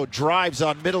to go. Drives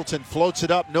on Middleton. Floats it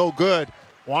up. No good.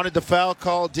 Wanted the foul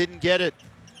call. Didn't get it.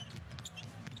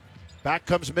 Back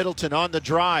comes Middleton on the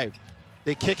drive.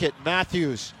 They kick it.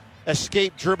 Matthews.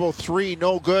 Escape dribble 3.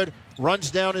 No good.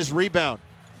 Runs down his rebound.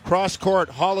 Cross court.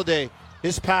 Holiday.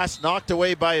 His pass knocked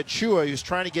away by Achiuwa. He was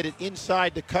trying to get it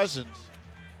inside to Cousins.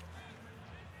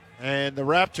 And the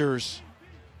Raptors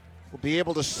will be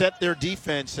able to set their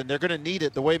defense, and they're going to need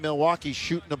it the way Milwaukee's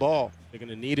shooting the ball. They're going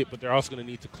to need it, but they're also going to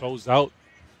need to close out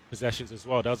possessions as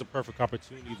well. That was a perfect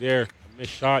opportunity there. A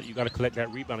missed shot, you got to collect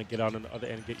that rebound and get out on the other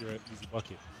end and get your easy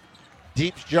bucket.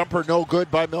 Deep jumper, no good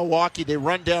by Milwaukee. They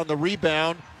run down the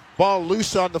rebound. Ball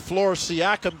loose on the floor.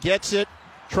 Siakam gets it,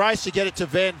 tries to get it to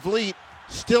Van Vliet.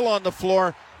 Still on the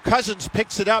floor. Cousins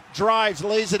picks it up, drives,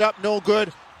 lays it up, no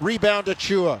good. Rebound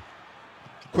Achiuwa.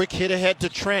 Quick hit ahead to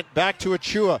Trent. Back to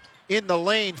Achiuwa. In the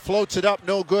lane, floats it up,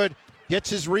 no good. gets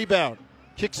his rebound,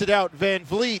 kicks it out. Van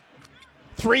Vliet,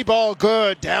 3-ball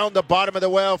good, down the bottom of the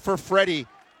well for Freddie.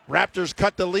 Raptors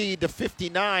cut the lead to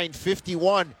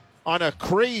 59-51 on a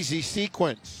crazy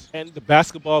sequence. And the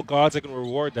basketball gods are going to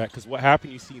reward that, because what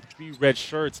happened, you see 3 red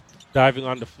shirts diving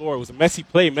on the floor. It was a messy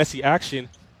play, messy action,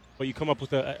 but you come up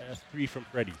with a 3 from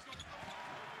Freddie.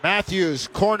 Matthews,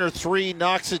 corner 3,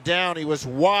 knocks it down. He was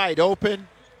wide open.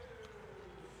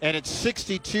 And it's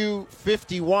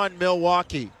 62-51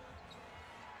 Milwaukee.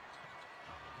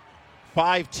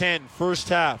 5:10 first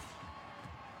half.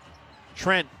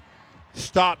 Trent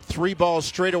stopped, 3 balls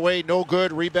straight away, no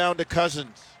good. Rebound to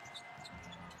Cousins.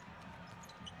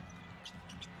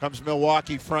 Comes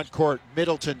Milwaukee front court.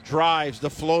 Middleton drives the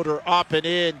floater up and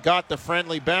in, got the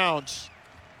friendly bounce.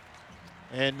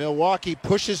 And Milwaukee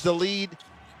pushes the lead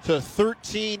to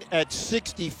 13 at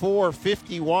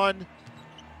 64-51.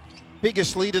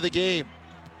 Biggest lead of the game.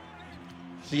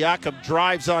 Siakam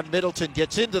drives on Middleton,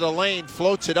 gets into the lane,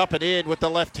 floats it up and in with the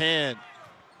left hand.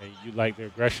 And you like the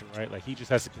aggression, right? Like, he just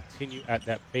has to continue at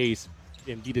that pace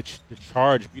and be the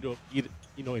charge,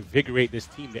 invigorate this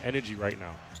team, the energy right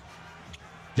now.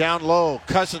 Down low,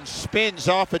 Cousins spins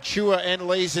off Achua and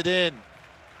lays it in.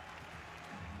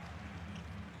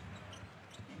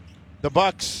 The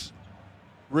Bucks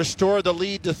restore the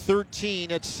lead to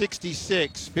 13 at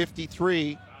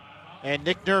 66-53. And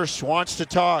Nick Nurse wants to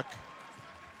talk.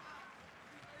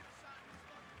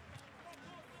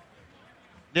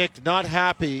 Nick not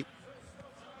happy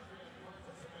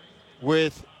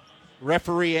with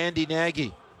referee Andy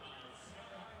Nagy.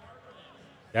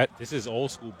 This is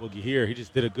old school Boogie here. He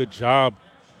just did a good job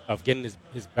of getting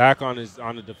his back on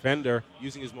the defender,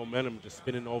 using his momentum, just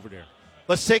spinning over there.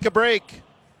 Let's take a break.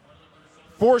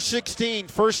 4:16,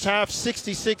 first half,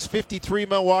 66-53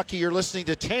 Milwaukee. You're listening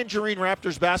to Tangerine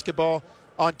Raptors basketball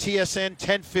on TSN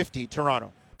 1050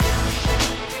 Toronto.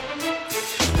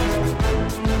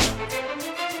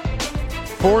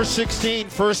 4:16,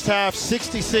 first half,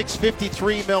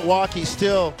 66-53 Milwaukee.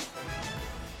 Still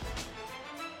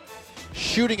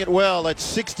shooting it well at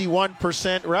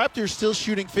 61%. Raptors still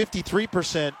shooting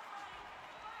 53%.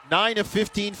 9 of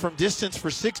 15 from distance for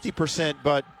 60%.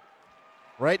 But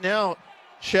right now,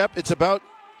 Shep, it's about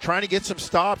trying to get some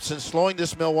stops and slowing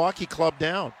this Milwaukee club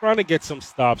down. Trying to get some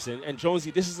stops. And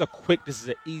Jonesy, this is an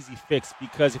easy fix,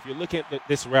 because if you're looking at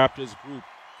this Raptors group,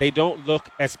 they don't look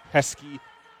as pesky,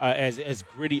 as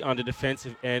gritty on the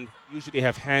defensive end. Usually they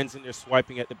have hands in there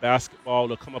swiping at the basketball.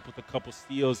 They'll come up with a couple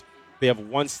steals. They have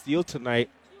 1 steal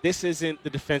tonight. This isn't the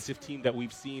defensive team that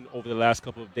we've seen over the last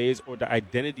couple of days, or the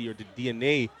identity or the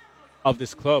DNA of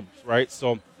this club, right?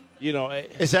 So,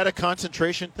 is that a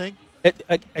concentration thing?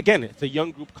 Again, it's a young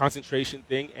group concentration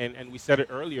thing, and we said it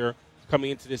earlier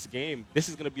coming into this game. This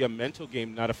is going to be a mental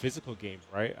game, not a physical game,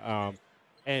 right?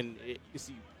 You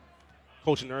see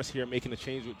Coach Nurse here making a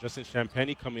change with Justin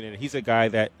Champagnie coming in. He's a guy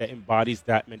that embodies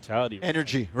that mentality. Right?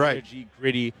 Energy, right. Energy,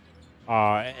 gritty,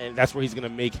 and that's where he's going to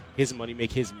make his money,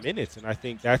 make his minutes. And I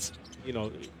think that's, you're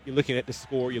looking at the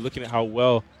score, you're looking at how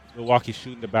well Milwaukee's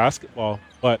shooting the basketball,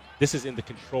 but this is in the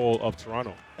control of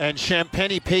Toronto. And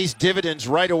Champagnie pays dividends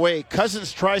right away.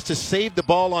 Cousins tries to save the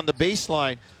ball on the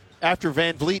baseline after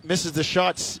Van Vliet misses the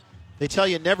shots. They tell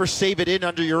you never save it in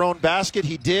under your own basket.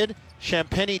 He did.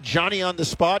 Champagnie, Johnny on the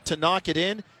spot to knock it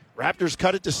in. Raptors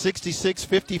cut it to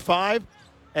 66-55,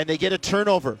 and they get a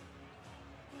turnover.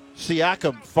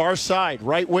 Siakam, far side,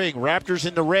 right wing. Raptors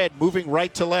in the red, moving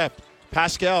right to left.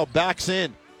 Pascal backs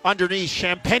in. Underneath,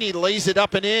 Champagnie lays it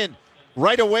up and in.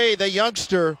 Right away, the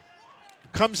youngster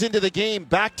comes into the game.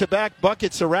 Back-to-back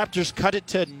buckets. The Raptors cut it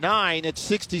to 9 at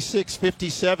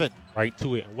 66-57. Right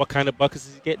to it. And what kind of buckets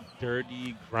does he get?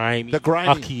 Dirty, grimy,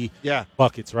 mucky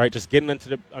buckets, right? Just getting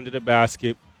under the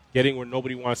basket, getting where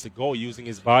nobody wants to go, using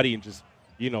his body and just,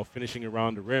 finishing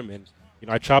around the rim. And,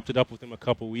 I chopped it up with him a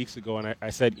couple weeks ago, and I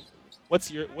said,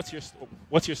 what's your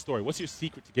story? What's your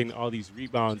secret to getting all these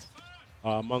rebounds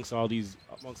amongst all these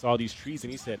trees?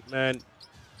 And he said, man,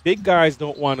 big guys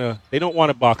don't want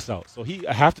to box out. So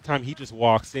half the time he just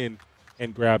walks in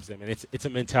and grabs them, and it's a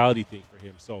mentality thing for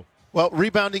him. So, well,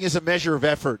 rebounding is a measure of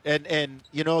effort, and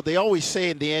they always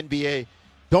say in the NBA,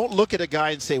 don't look at a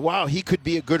guy and say, wow, he could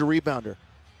be a good rebounder.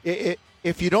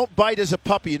 If you don't bite as a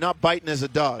puppy, you're not biting as a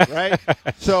dog, right?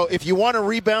 So if you want a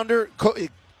rebounder,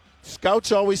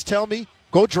 scouts always tell me,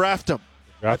 go draft him.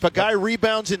 If a guy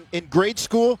rebounds in grade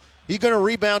school, he's going to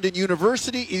rebound in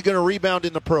university. He's going to rebound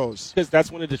in the pros. Because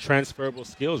that's one of the transferable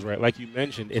skills, right? Like you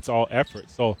mentioned, it's all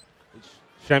effort. So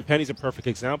Champagnie's a perfect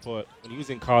example. When he was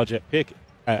in college at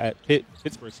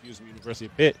Pittsburgh, University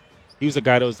of Pitt, he was a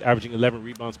guy that was averaging 11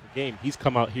 rebounds per game. He's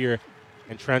come out here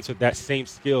and transferred that same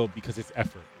skill because it's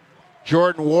effort.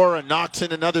 Jordan Warren knocks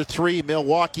in another three.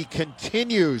 Milwaukee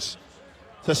continues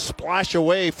to splash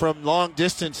away from long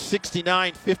distance,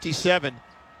 69-57.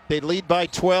 They lead by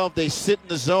 12. They sit in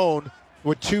the zone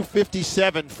with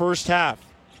 2:57 first half.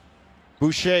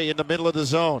 Boucher in the middle of the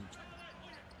zone.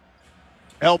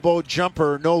 Elbow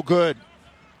jumper, no good.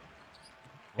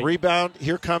 Rebound,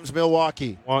 here comes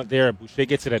Milwaukee. Boucher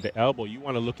gets it at the elbow. You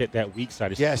want to look at that weak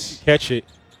side. As yes. soon as you catch it,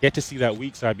 get to see that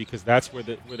weak side because that's where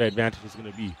the advantage is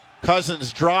going to be.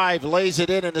 Cousins drive, lays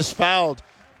it in, and is fouled.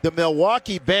 The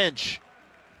Milwaukee bench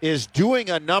is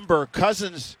doing a number.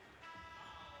 Cousins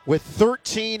with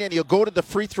 13, and he'll go to the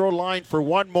free throw line for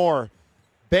one more.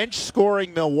 Bench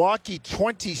scoring Milwaukee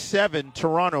 27,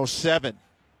 Toronto 7.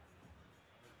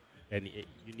 And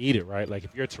you need it, right? Like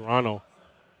if you're Toronto,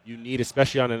 you need,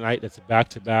 especially on a night that's a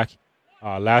back-to-back.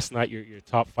 Last night, your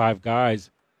top five guys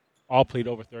all played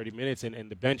over 30 minutes, and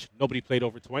the bench, nobody played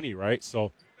over 20, right?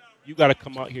 So you got to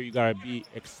come out here. You got to be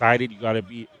excited. You got to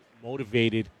be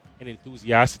motivated and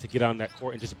enthusiastic to get on that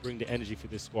court and just bring the energy for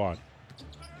this squad.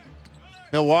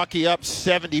 Milwaukee up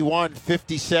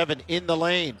 71-57 in the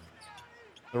lane.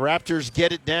 The Raptors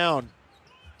get it down.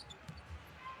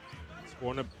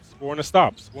 Scoring a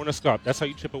stop. That's how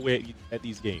you chip away at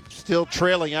these games. Still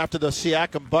trailing after the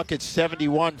Siakam bucket,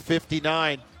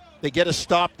 71-59. They get a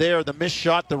stop there. The missed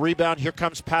shot, the rebound. Here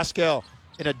comes Pascal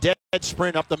in a dead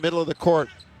sprint up the middle of the court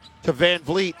to Van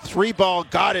Vliet. Three ball,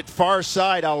 got it far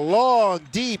side. A long,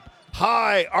 deep,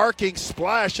 high, arcing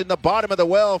splash in the bottom of the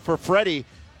well for Freddie.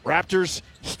 Raptors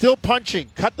still punching.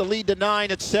 Cut the lead to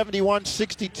 9 at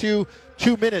 71-62.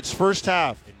 2 minutes, first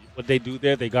half. And what they do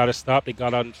there, they got to stop. They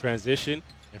got out in transition.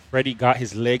 And Freddie got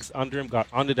his legs under him, got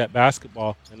under that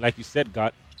basketball, and like you said,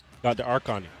 got the arc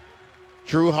on him.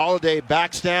 Drew Holiday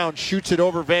backs down, shoots it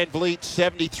over Van Vliet,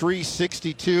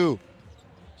 73-62.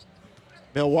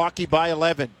 Milwaukee by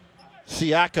 11.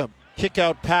 Siakam, kick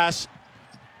out pass,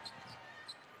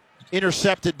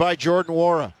 intercepted by Jordan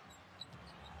Nwora.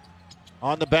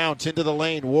 On the bounce, into the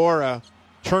lane, Nwora,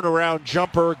 turnaround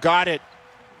jumper, got it.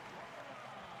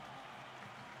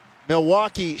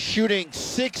 Milwaukee shooting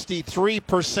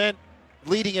 63%,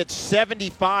 leading at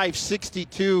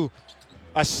 75-62.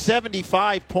 A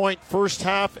 75-point first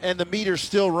half, and the meter's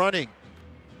still running.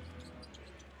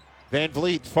 Van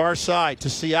Vliet, far side to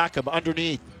Siakam,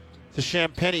 underneath to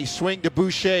Champagny. Swing to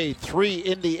Boucher. Three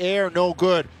in the air, no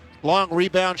good. Long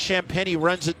rebound, Champagny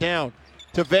runs it down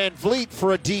to Van Vliet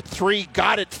for a deep three.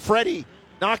 Got it, Freddie.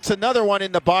 Knocks another one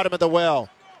in the bottom of the well.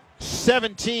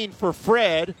 17 for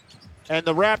Fred. And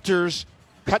the Raptors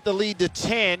cut the lead to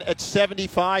 10 at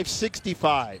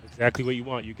 75-65. Exactly what you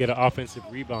want. You get an offensive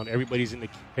rebound. Everybody's in the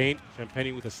paint.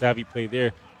 Champagny with a savvy play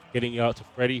there, getting you out to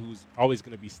Freddie, who's always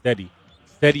going to be steady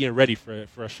and ready for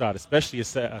a shot, especially a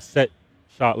set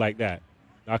shot like that,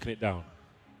 knocking it down.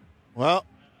 Well,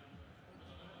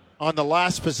 on the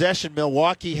last possession,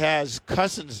 Milwaukee has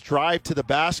Cousins drive to the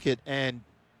basket and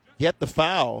get the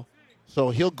foul,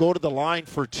 so he'll go to the line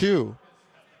for two.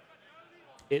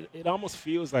 It almost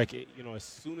feels like, as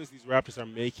soon as these Raptors are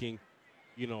making,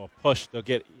 a push, they'll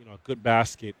get, a good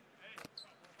basket.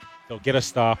 They'll get a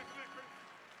stop.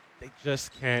 They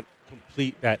just can't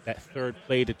complete that third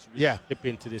play to tip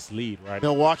into this lead, right?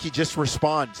 Milwaukee just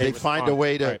responds. They find a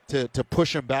way to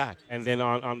push them back. And then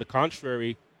on the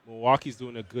contrary, Milwaukee's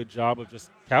doing a good job of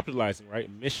just capitalizing, right?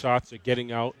 Missed shots are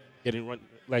getting out, getting run.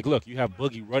 Like, look, you have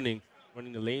Boogie running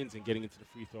the lanes and getting into the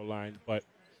free throw line, but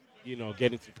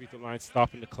getting to the free throw line,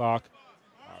 stopping the clock,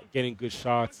 getting good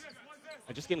shots,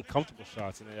 and just getting comfortable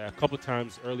shots. And a couple of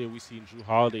times earlier we seen Drew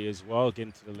Holiday as well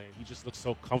getting to the lane. He just looks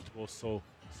so comfortable, so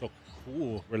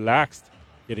cool, relaxed,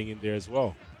 getting in there as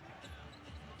well.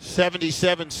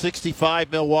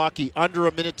 77-65 Milwaukee. Under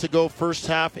a minute to go first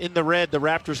half. In the red, the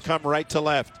Raptors come right to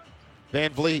left.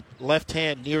 Van Vliet, left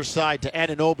hand, near side to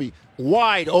Anunoby.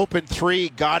 Wide open three,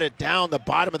 got it down the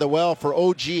bottom of the well for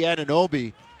OG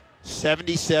Anunoby.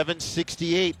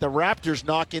 77-68. The Raptors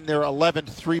knock in their 11th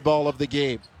three ball of the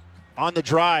game. On the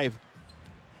drive,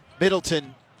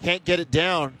 Middleton can't get it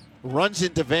down. Runs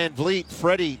into Van Vliet.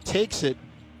 Freddie takes it,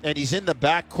 and he's in the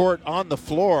backcourt on the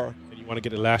floor. And you want to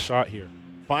get a last shot here.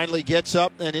 Finally gets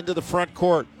up and into the front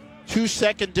court.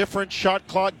 2-second difference, shot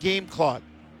clock, game clock.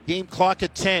 Game clock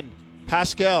at 10.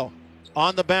 Pascal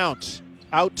on the bounce.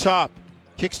 Out top.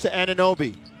 Kicks to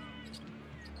Anunoby.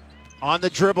 On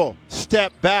the dribble,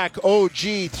 step back,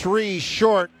 OG, three,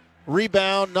 short,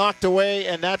 rebound, knocked away,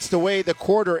 and that's the way the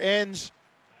quarter ends,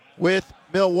 with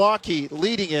Milwaukee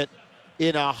leading it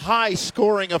in a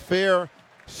high-scoring affair,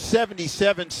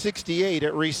 77-68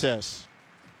 at recess.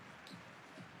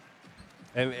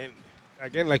 And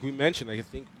again, like we mentioned, I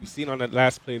think we've seen on that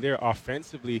last play there,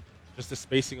 offensively, just the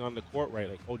spacing on the court, right?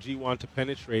 Like OG wanted to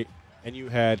penetrate, and you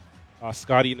had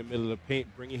Scotty in the middle of the paint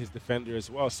bringing his defender as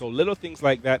well. So little things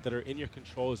like that are in your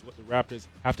control is what the Raptors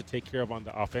have to take care of on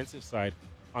the offensive side.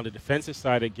 On the defensive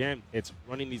side, again, it's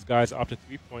running these guys off the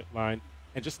three-point line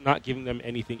and just not giving them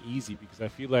anything easy, because I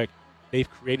feel like they've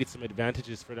created some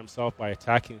advantages for themselves by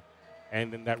attacking,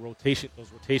 and then those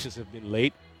rotations have been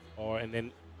late, and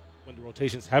then when the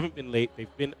rotations haven't been late,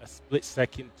 they've been a split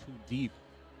second too deep,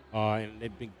 and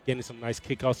they've been getting some nice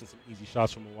kickouts and some easy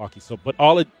shots from Milwaukee. So, but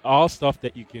all stuff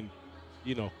that you can,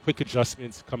 quick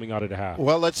adjustments coming out of the half.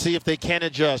 Well, let's see if they can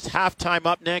adjust. Halftime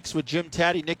up next with Jim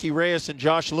Taddy, Nicky Reyes, and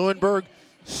Josh Lewenberg.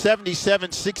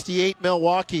 77-68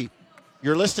 Milwaukee.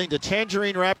 You're listening to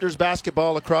Tangerine Raptors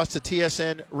basketball across the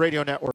TSN radio network.